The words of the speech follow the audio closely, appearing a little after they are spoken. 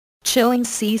Chilling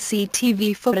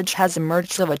CCTV footage has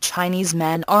emerged of a Chinese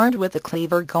man armed with a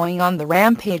cleaver going on the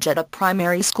rampage at a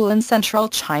primary school in central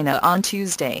China on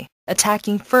Tuesday,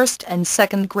 attacking first and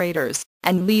second graders,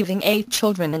 and leaving 8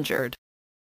 children injured.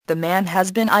 The man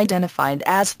has been identified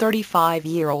as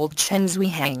 35-year-old Chen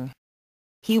Zuihang.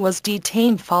 He was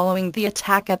detained following the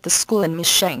attack at the school in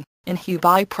Misheng, in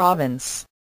Hubei province.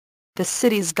 The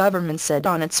city's government said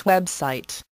on its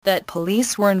website that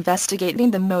police were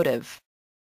investigating the motive.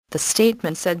 The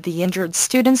statement said the injured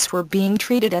students were being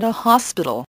treated at a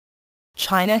hospital.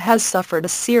 China has suffered a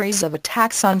series of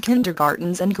attacks on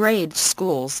kindergartens and grade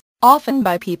schools, often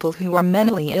by people who are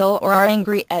mentally ill or are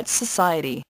angry at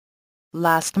society.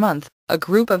 Last month, a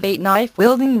group of 8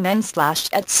 knife-wielding men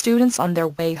slashed at students on their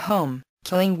way home,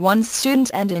 killing 1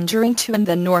 student and injuring 2 in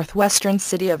the northwestern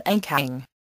city of Ankang.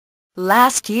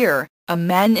 Last year, a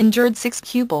man injured 6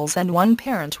 pupils and 1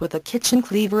 parent with a kitchen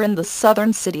cleaver in the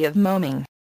southern city of Moming.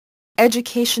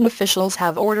 Education officials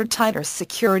have ordered tighter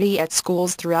security at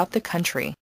schools throughout the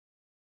country.